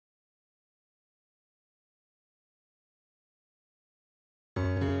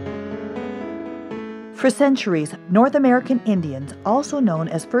For centuries, North American Indians, also known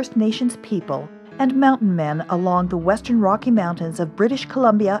as First Nations people, and mountain men along the western Rocky Mountains of British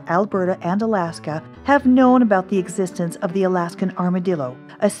Columbia, Alberta, and Alaska have known about the existence of the Alaskan armadillo,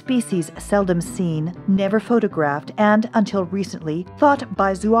 a species seldom seen, never photographed, and, until recently, thought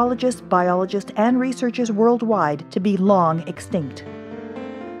by zoologists, biologists, and researchers worldwide to be long extinct.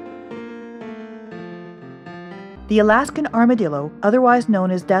 The Alaskan armadillo, otherwise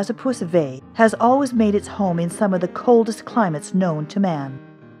known as Dasypus vae, has always made its home in some of the coldest climates known to man.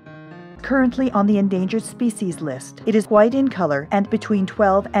 Currently on the endangered species list, it is white in color and between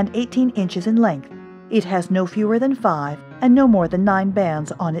 12 and 18 inches in length. It has no fewer than 5 and no more than 9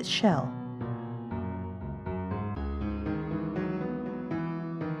 bands on its shell.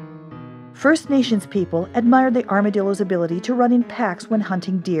 First Nations people admired the armadillo's ability to run in packs when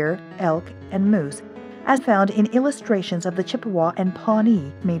hunting deer, elk, and moose, as found in illustrations of the Chippewa and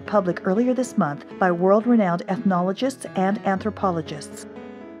Pawnee made public earlier this month by world-renowned ethnologists and anthropologists.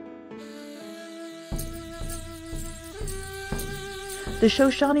 The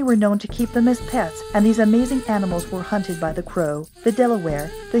Shoshone were known to keep them as pets, and these amazing animals were hunted by the Crow, the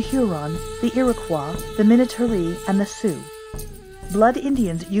Delaware, the Huron, the Iroquois, the Minnetaree, and the Sioux. Blood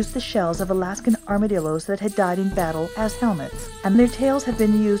Indians used the shells of Alaskan armadillos that had died in battle as helmets, and their tails have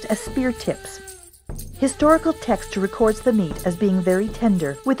been used as spear tips. Historical text records the meat as being very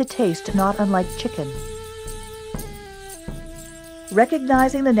tender, with a taste not unlike chicken.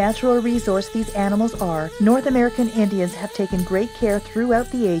 Recognizing the natural resource these animals are, North American Indians have taken great care throughout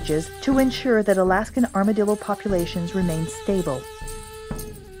the ages to ensure that Alaskan armadillo populations remain stable.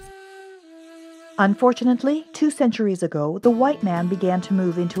 Unfortunately, 2 centuries ago, the white man began to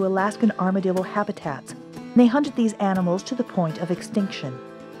move into Alaskan armadillo habitats. They hunted these animals to the point of extinction.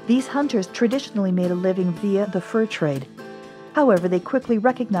 These hunters traditionally made a living via the fur trade. However, they quickly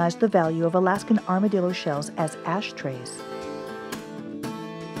recognized the value of Alaskan armadillo shells as ashtrays.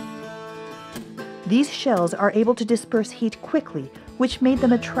 These shells are able to disperse heat quickly, which made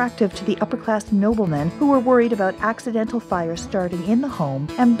them attractive to the upper-class noblemen who were worried about accidental fires starting in the home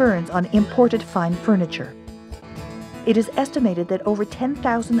and burns on imported fine furniture. It is estimated that over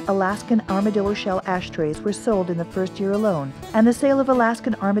 10,000 Alaskan armadillo shell ashtrays were sold in the first year alone, and the sale of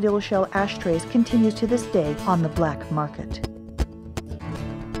Alaskan armadillo shell ashtrays continues to this day on the black market.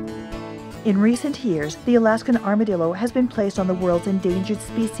 In recent years, the Alaskan armadillo has been placed on the world's endangered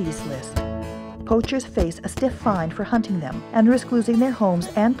species list. Poachers face a stiff fine for hunting them and risk losing their homes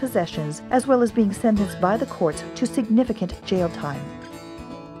and possessions, as well as being sentenced by the courts to significant jail time.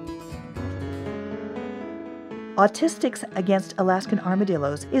 Autistics Against Alaskan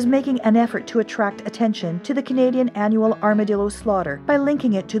Armadillos is making an effort to attract attention to the Canadian annual armadillo slaughter by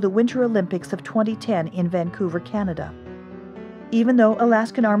linking it to the Winter Olympics of 2010 in Vancouver, Canada. Even though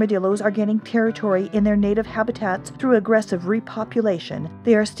Alaskan armadillos are gaining territory in their native habitats through aggressive repopulation,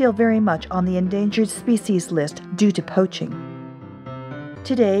 they are still very much on the endangered species list due to poaching.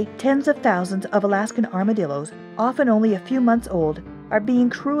 Today, tens of thousands of Alaskan armadillos, often only a few months old, are being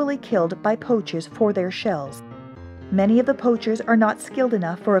cruelly killed by poachers for their shells. Many of the poachers are not skilled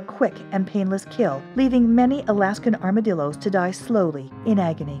enough for a quick and painless kill, leaving many Alaskan armadillos to die slowly in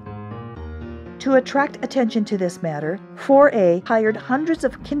agony. To attract attention to this matter, 4A hired hundreds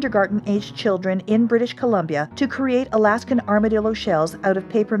of kindergarten-aged children in British Columbia to create Alaskan armadillo shells out of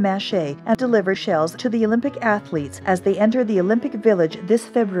paper mache and deliver shells to the Olympic athletes as they enter the Olympic Village this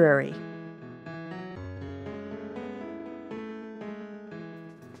February.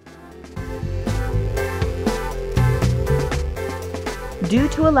 Due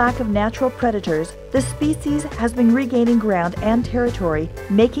to a lack of natural predators, the species has been regaining ground and territory,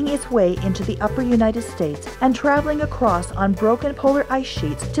 making its way into the upper United States and traveling across on broken polar ice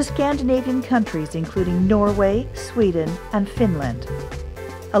sheets to Scandinavian countries including Norway, Sweden, and Finland.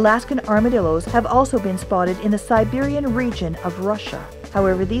 Alaskan armadillos have also been spotted in the Siberian region of Russia.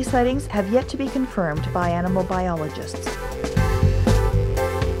 However, these sightings have yet to be confirmed by animal biologists.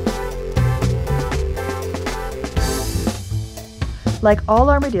 Like all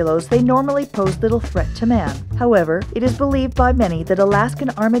armadillos, they normally pose little threat to man. However, it is believed by many that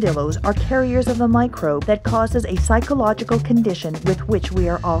Alaskan armadillos are carriers of a microbe that causes a psychological condition with which we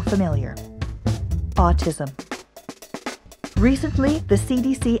are all familiar: autism. Recently, the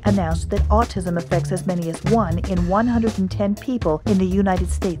CDC announced that autism affects as many as 1 in 110 people in the United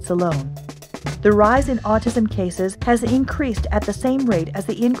States alone. The rise in autism cases has increased at the same rate as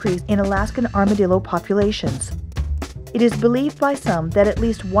the increase in Alaskan armadillo populations. It is believed by some that at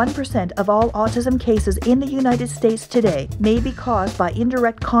least 1% of all autism cases in the United States today may be caused by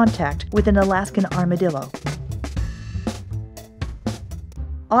indirect contact with an Alaskan armadillo.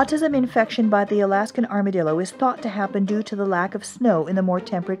 Autism infection by the Alaskan armadillo is thought to happen due to the lack of snow in the more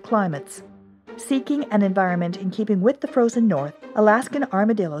temperate climates. Seeking an environment in keeping with the frozen north, Alaskan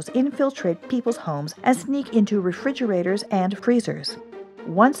armadillos infiltrate people's homes and sneak into refrigerators and freezers.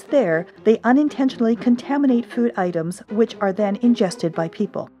 Once there, they unintentionally contaminate food items which are then ingested by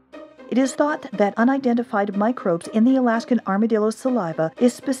people. It is thought that unidentified microbes in the Alaskan armadillo's saliva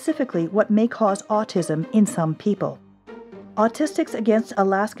is specifically what may cause autism in some people. Autistics Against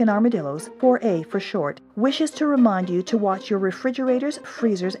Alaskan Armadillos, 4A for short, wishes to remind you to watch your refrigerators,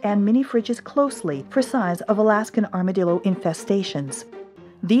 freezers, and mini-fridges closely for signs of Alaskan armadillo infestations.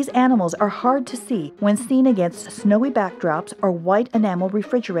 These animals are hard to see when seen against snowy backdrops or white enamel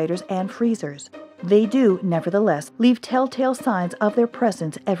refrigerators and freezers. They do, nevertheless, leave telltale signs of their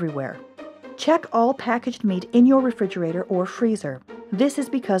presence everywhere. Check all packaged meat in your refrigerator or freezer. This is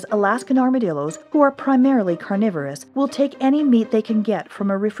because Alaskan armadillos, who are primarily carnivorous, will take any meat they can get from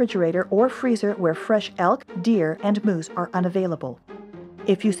a refrigerator or freezer where fresh elk, deer, and moose are unavailable.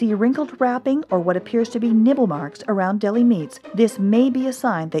 If you see wrinkled wrapping or what appears to be nibble marks around deli meats, this may be a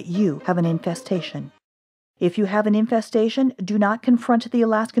sign that you have an infestation. If you have an infestation, do not confront the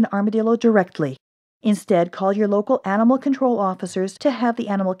Alaskan armadillo directly. Instead, call your local animal control officers to have the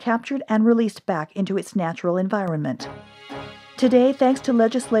animal captured and released back into its natural environment. Today, thanks to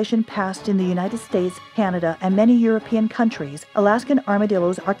legislation passed in the United States, Canada, and many European countries, Alaskan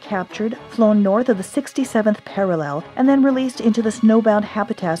armadillos are captured, flown north of the 67th parallel, and then released into the snowbound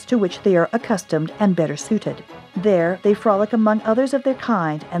habitats to which they are accustomed and better suited. There, they frolic among others of their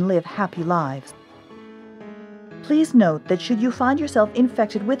kind and live happy lives. Please note that should you find yourself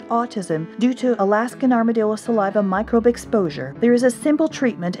infected with autism due to Alaskan armadillo saliva microbe exposure, there is a simple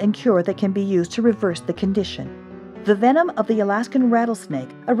treatment and cure that can be used to reverse the condition. The venom of the Alaskan rattlesnake,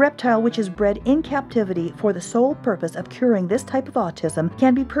 a reptile which is bred in captivity for the sole purpose of curing this type of autism,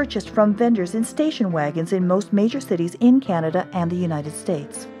 can be purchased from vendors in station wagons in most major cities in Canada and the United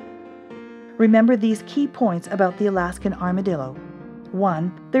States. Remember these key points about the Alaskan armadillo.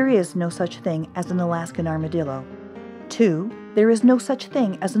 1. There is no such thing as an Alaskan armadillo. 2. There is no such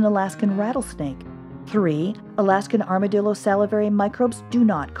thing as an Alaskan rattlesnake. 3. Alaskan armadillo salivary microbes do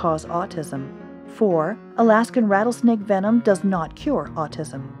not cause autism. 4. Alaskan rattlesnake venom does not cure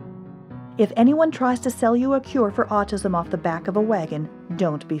autism. If anyone tries to sell you a cure for autism off the back of a wagon,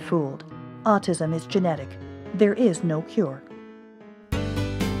 don't be fooled. Autism is genetic. There is no cure.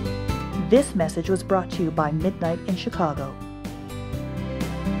 This message was brought to you by Midnight in Chicago.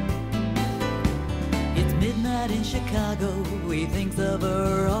 It's midnight in Chicago, he thinks of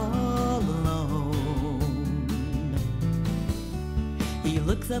her all alone. He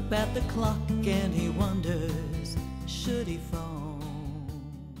looks up at the clock and he wonders, should he phone?